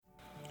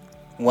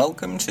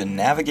Welcome to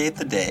Navigate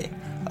the Day,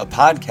 a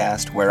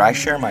podcast where I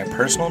share my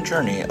personal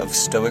journey of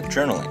Stoic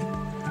journaling.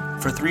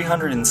 For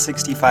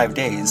 365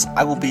 days,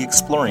 I will be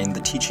exploring the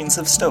teachings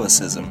of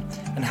Stoicism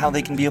and how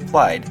they can be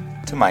applied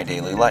to my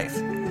daily life.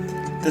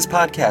 This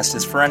podcast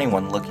is for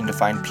anyone looking to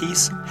find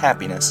peace,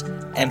 happiness,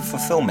 and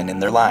fulfillment in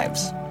their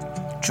lives.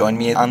 Join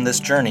me on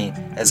this journey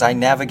as I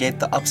navigate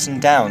the ups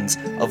and downs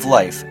of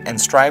life and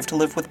strive to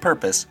live with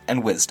purpose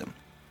and wisdom.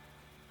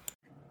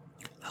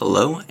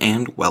 Hello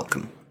and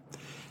welcome.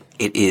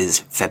 It is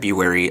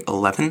February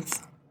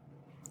 11th,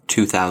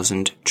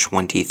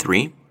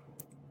 2023.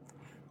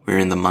 We're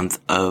in the month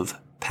of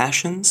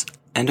passions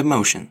and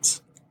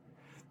emotions.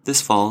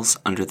 This falls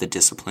under the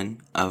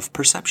discipline of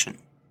perception.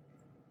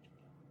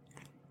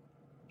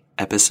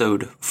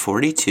 Episode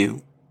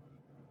 42,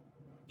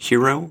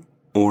 Hero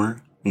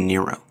or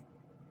Nero.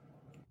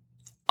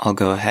 I'll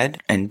go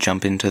ahead and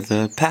jump into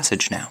the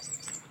passage now.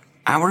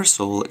 Our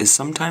soul is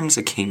sometimes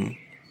a king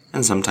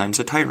and sometimes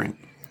a tyrant.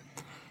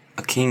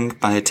 A king,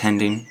 by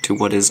attending to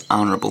what is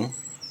honorable,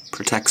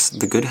 protects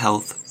the good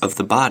health of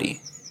the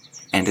body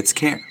and its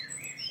care,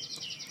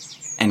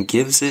 and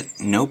gives it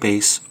no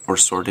base or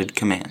sordid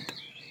command.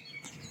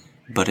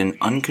 But an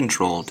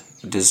uncontrolled,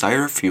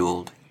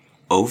 desire-fueled,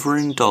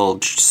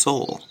 overindulged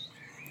soul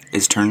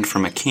is turned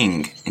from a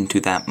king into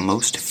that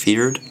most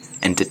feared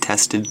and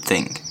detested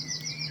thing,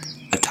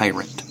 a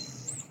tyrant.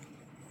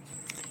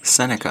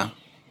 Seneca,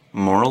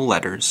 Moral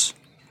Letters,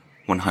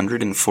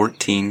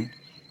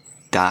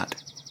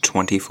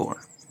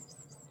 114.24.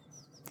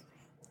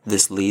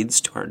 This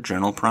leads to our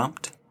journal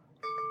prompt.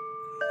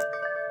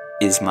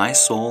 Is my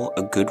soul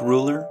a good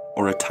ruler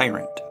or a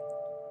tyrant?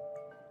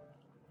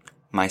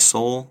 My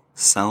soul,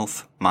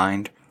 self,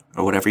 mind,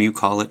 or whatever you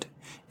call it,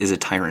 is a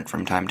tyrant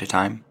from time to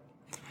time.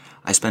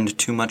 I spend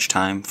too much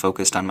time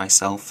focused on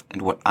myself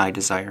and what I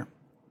desire.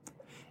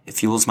 It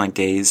fuels my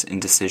days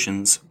and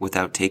decisions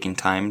without taking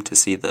time to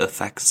see the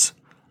effects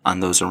on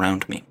those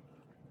around me.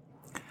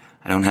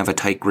 I don't have a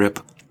tight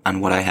grip on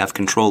what I have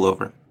control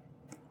over.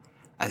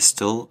 I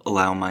still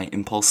allow my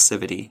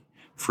impulsivity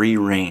free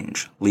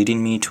range,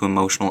 leading me to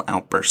emotional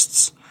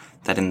outbursts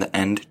that in the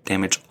end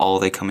damage all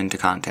they come into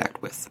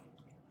contact with.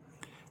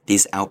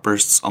 These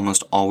outbursts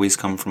almost always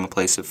come from a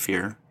place of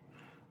fear,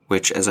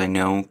 which, as I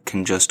know,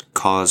 can just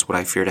cause what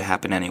I fear to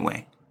happen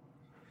anyway.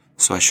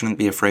 So I shouldn't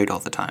be afraid all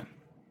the time.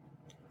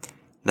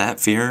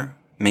 That fear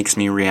makes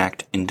me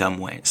react in dumb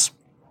ways.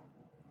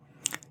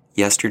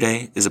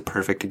 Yesterday is a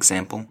perfect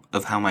example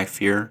of how my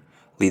fear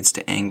leads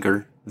to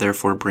anger,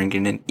 therefore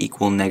bringing an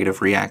equal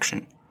negative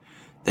reaction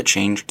that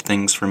changed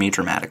things for me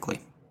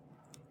dramatically.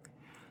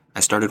 I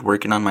started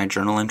working on my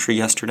journal entry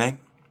yesterday,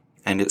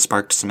 and it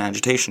sparked some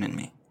agitation in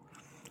me.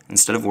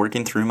 Instead of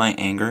working through my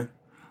anger,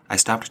 I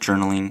stopped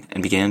journaling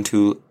and began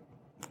to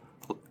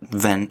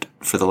vent,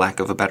 for the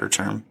lack of a better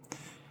term,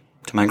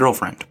 to my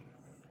girlfriend.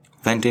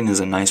 Venting is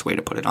a nice way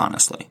to put it,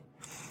 honestly.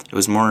 It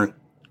was more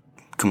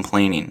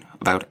complaining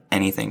about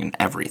anything and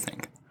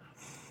everything.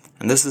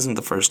 And this isn't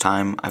the first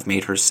time I've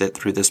made her sit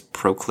through this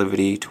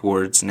proclivity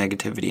towards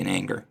negativity and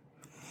anger.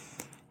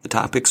 The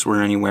topics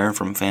were anywhere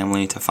from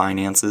family to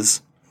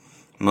finances,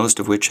 most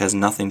of which has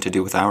nothing to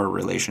do with our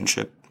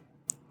relationship.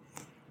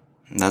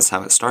 And that's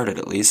how it started,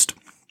 at least.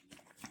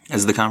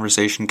 As the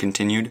conversation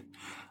continued,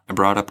 I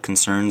brought up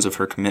concerns of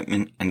her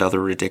commitment and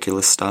other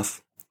ridiculous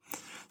stuff.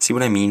 See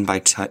what I mean by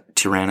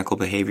tyrannical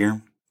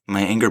behavior?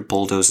 My anger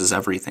bulldozes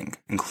everything,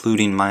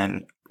 including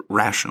my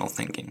rational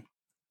thinking.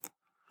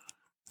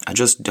 I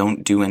just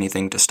don't do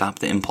anything to stop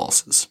the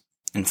impulses.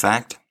 In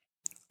fact,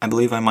 I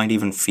believe I might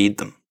even feed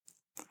them.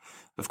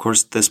 Of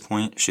course, at this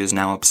point, she is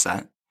now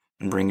upset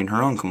and bringing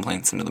her own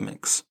complaints into the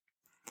mix.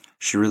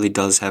 She really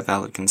does have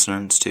valid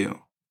concerns,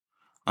 too,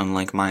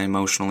 unlike my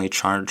emotionally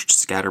charged,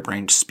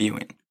 scatterbrained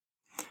spewing,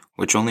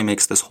 which only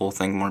makes this whole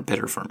thing more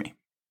bitter for me.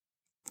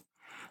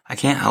 I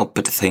can't help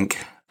but to think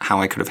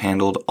how I could have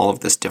handled all of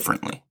this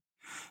differently,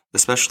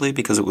 especially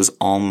because it was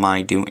all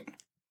my doing.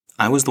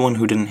 I was the one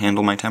who didn't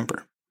handle my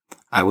temper.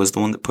 I was the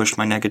one that pushed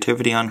my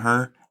negativity on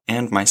her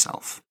and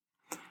myself.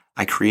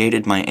 I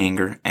created my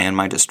anger and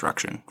my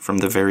destruction from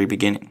the very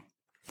beginning.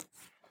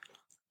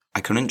 I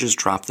couldn't just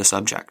drop the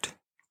subject.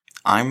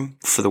 I'm,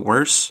 for the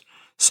worse,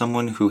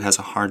 someone who has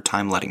a hard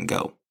time letting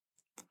go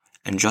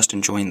and just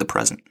enjoying the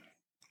present.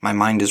 My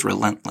mind is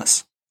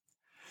relentless.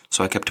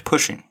 So I kept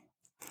pushing.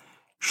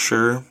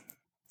 Sure,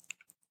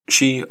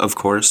 she, of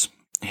course,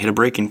 hit a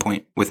breaking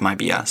point with my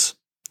BS.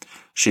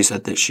 She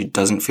said that she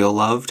doesn't feel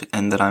loved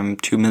and that I'm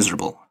too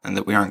miserable and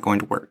that we aren't going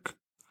to work.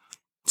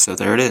 So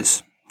there it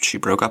is. She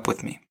broke up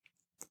with me.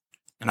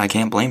 And I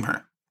can't blame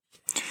her.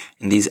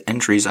 In these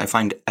entries, I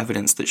find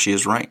evidence that she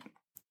is right.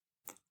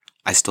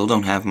 I still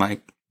don't have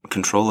my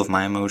control of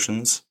my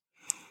emotions.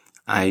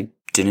 I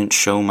didn't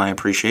show my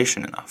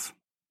appreciation enough.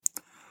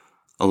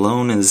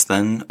 Alone is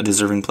then a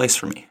deserving place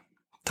for me,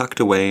 tucked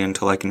away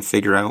until I can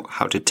figure out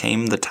how to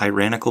tame the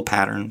tyrannical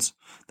patterns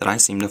that I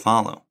seem to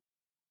follow.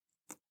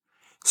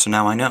 So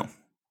now I know.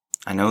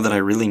 I know that I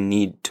really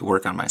need to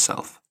work on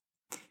myself.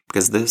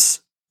 Because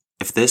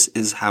if this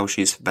is how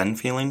she's been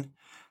feeling,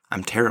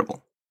 I'm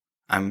terrible.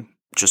 I'm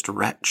just a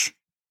wretch.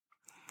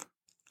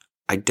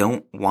 I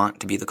don't want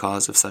to be the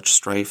cause of such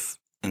strife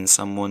in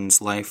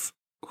someone's life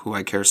who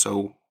I care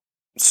so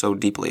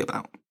deeply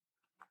about.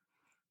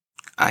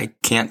 I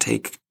can't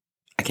take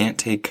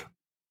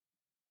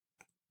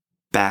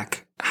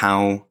back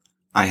how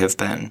I have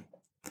been,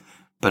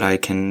 but I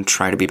can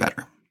try to be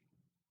better,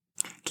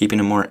 keeping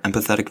a more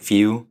empathetic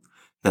view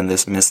than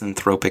this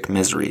misanthropic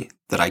misery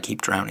that I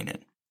keep drowning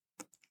in.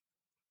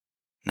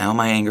 Now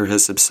my anger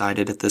has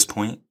subsided at this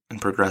point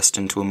and progressed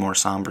into a more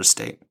somber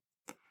state.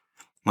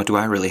 What do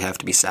I really have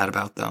to be sad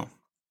about, though?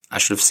 I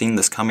should have seen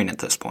this coming at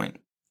this point.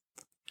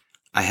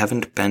 I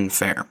haven't been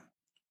fair.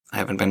 I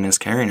haven't been as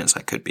caring as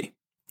I could be.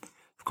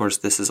 Of course,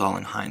 this is all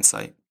in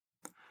hindsight,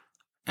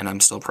 and I'm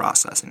still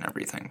processing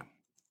everything.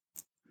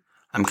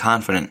 I'm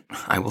confident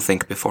I will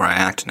think before I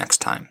act next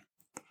time,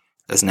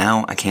 as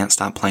now I can't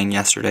stop playing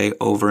yesterday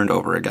over and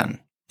over again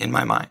in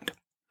my mind,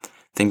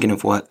 thinking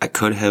of what I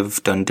could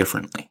have done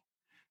differently.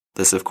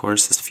 This, of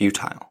course, is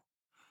futile.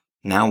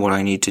 Now what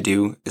I need to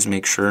do is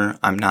make sure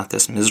I'm not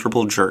this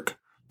miserable jerk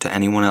to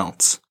anyone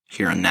else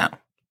here and now.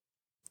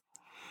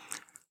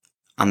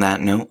 On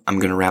that note, I'm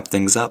going to wrap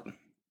things up.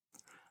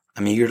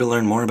 I'm eager to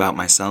learn more about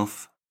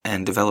myself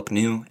and develop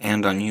new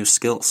and unused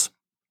skills.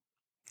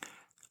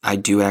 I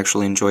do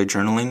actually enjoy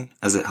journaling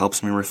as it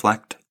helps me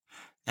reflect,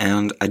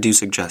 and I do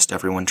suggest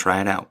everyone try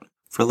it out,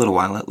 for a little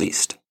while at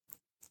least.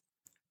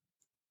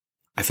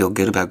 I feel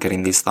good about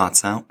getting these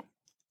thoughts out,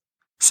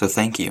 so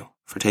thank you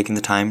for taking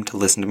the time to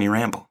listen to me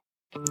ramble.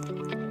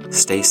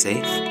 Stay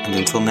safe, and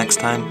until next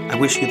time, I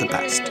wish you the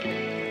best,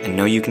 and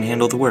know you can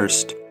handle the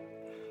worst.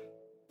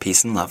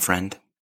 Peace and love, friend.